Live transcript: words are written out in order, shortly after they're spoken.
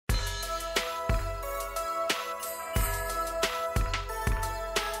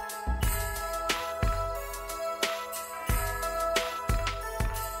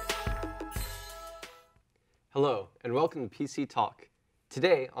Hello, and welcome to PC Talk.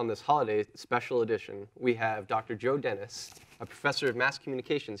 Today, on this holiday special edition, we have Dr. Joe Dennis, a professor of mass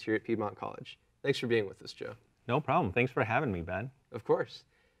communications here at Piedmont College. Thanks for being with us, Joe. No problem. Thanks for having me, Ben. Of course.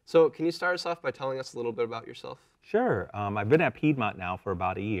 So can you start us off by telling us a little bit about yourself? Sure. I've been at Piedmont now for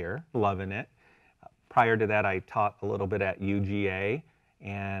about a year, loving it. Prior to that, I taught a little bit at UGA,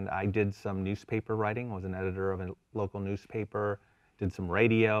 and I did some newspaper writing, was an editor of a local newspaper, did some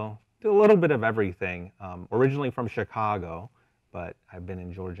radio, did a little bit of everything. Originally from Chicago, but I've been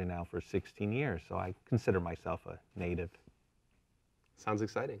in Georgia now for 16 years, so I consider myself a native. Sounds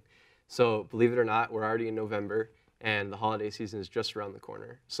exciting. So believe it or not, we're already in November, and the holiday season is just around the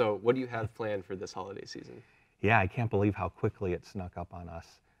corner. So what do you have planned for this holiday season? Yeah, I can't believe how quickly it snuck up on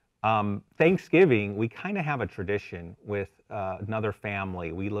us. Thanksgiving, we kind of have a tradition with another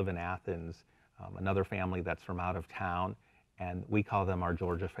family. We live in Athens, another family that's from out of town, and we call them our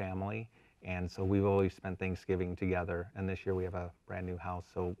Georgia family. And so we've always spent Thanksgiving together, and this year we have a brand new house,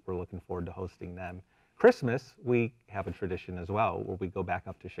 so we're looking forward to hosting them. Christmas, we have a tradition as well, where we go back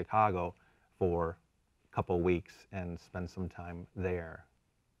up to Chicago for a couple weeks and spend some time there.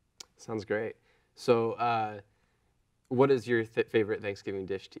 Sounds great. So what is your favorite Thanksgiving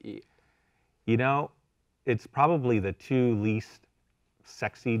dish to eat? You know, it's probably the two least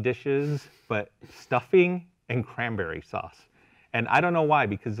sexy dishes, but stuffing and cranberry sauce. And I don't know why,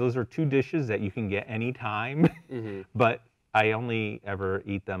 because those are two dishes that you can get anytime, but I only ever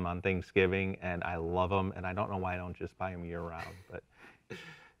eat them on Thanksgiving, and I love them, and I don't know why I don't just buy them year-round. But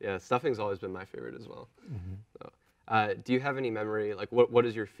yeah, stuffing's always been my favorite as well. So, do you have any memory, like what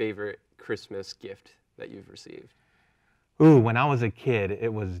is your favorite Christmas gift that you've received? Ooh, when I was a kid,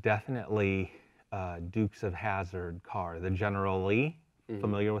 it was definitely Dukes of Hazzard car, the General Lee.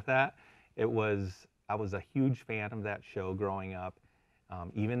 Familiar with that? I was a huge fan of that show growing up.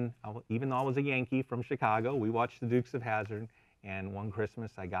 Even though I was a Yankee from Chicago, we watched the Dukes of Hazzard, and one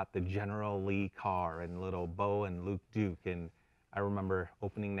Christmas I got the General Lee car and little Bo and Luke Duke, and I remember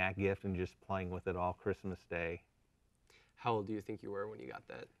opening that gift and just playing with it all Christmas Day. How old do you think you were when you got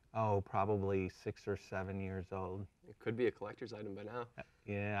that? Oh, probably 6 or 7 years old. It could be a collector's item by now.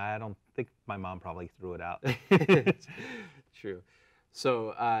 Yeah, I don't think my mom probably threw it out. True.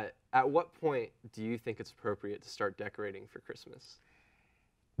 So at what point do you think it's appropriate to start decorating for Christmas?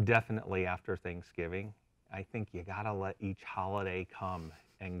 Definitely after Thanksgiving. I think you gotta let each holiday come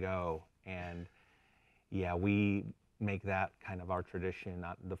and go. And yeah, we make that kind of our tradition,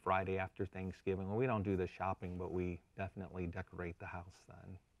 not the Friday after Thanksgiving. Well, we don't do the shopping, but we definitely decorate the house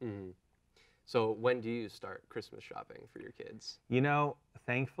then. So when do you start Christmas shopping for your kids? You know,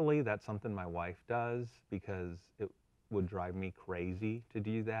 thankfully that's something my wife does, because it would drive me crazy to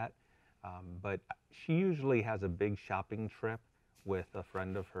do that. But she usually has a big shopping trip with a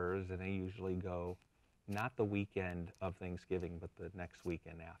friend of hers, and they usually go not the weekend of Thanksgiving, but the next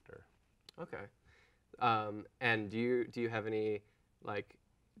weekend after. Okay. And do you have any like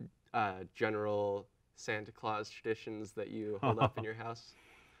general Santa Claus traditions that you hold up in your house?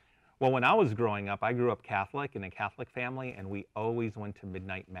 Well, when I was growing up, I grew up Catholic in a Catholic family, and we always went to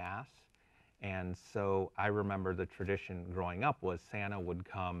midnight mass. And so I remember the tradition growing up was Santa would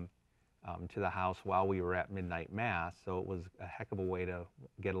come to the house while we were at midnight mass. So it was a heck of a way to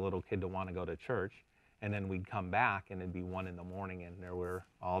get a little kid to want to go to church. And then we'd come back, and it'd be 1 in the morning, and there were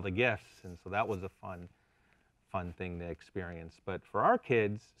all the gifts. And so that was a fun thing to experience. But for our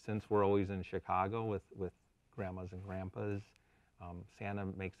kids, since we're always in Chicago with grandmas and grandpas, Santa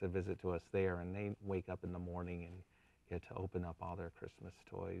makes a visit to us there, and they wake up in the morning and get to open up all their Christmas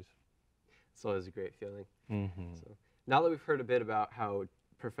toys. It's always a great feeling. So now that we've heard a bit about how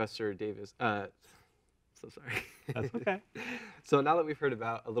Professor Davis, so sorry. That's okay. So now that we've heard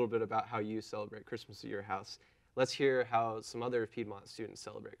a little bit about how you celebrate Christmas at your house, let's hear how some other Piedmont students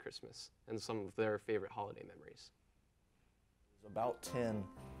celebrate Christmas and some of their favorite holiday memories. About 10,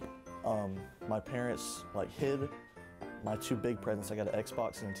 my parents hid my 2 big presents. I got an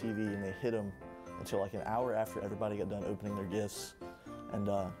Xbox and a TV, and they hid them until like an hour after everybody got done opening their gifts, and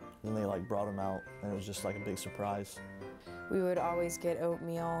then they brought them out, and it was just like a big surprise. We would always get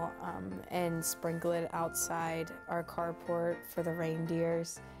oatmeal and sprinkle it outside our carport for the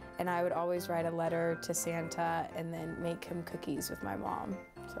reindeers, and I would always write a letter to Santa and then make him cookies with my mom.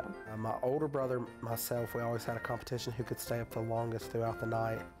 So my older brother, myself, we always had a competition who could stay up the longest throughout the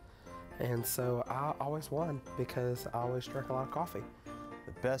night. And so I always won because I always drank a lot of coffee.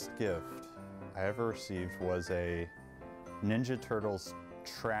 The best gift I ever received was a Ninja Turtles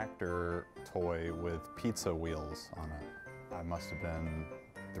tractor toy with pizza wheels on it. I must have been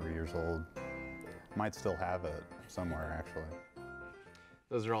 3 years old. Might still have it somewhere, actually.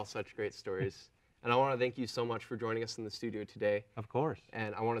 Those are all such great stories. And I want to thank you so much for joining us in the studio today. Of course.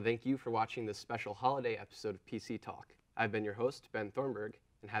 And I want to thank you for watching this special holiday episode of PC Talk. I've been your host, Ben Thornburg,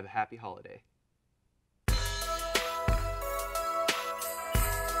 and have a happy holiday.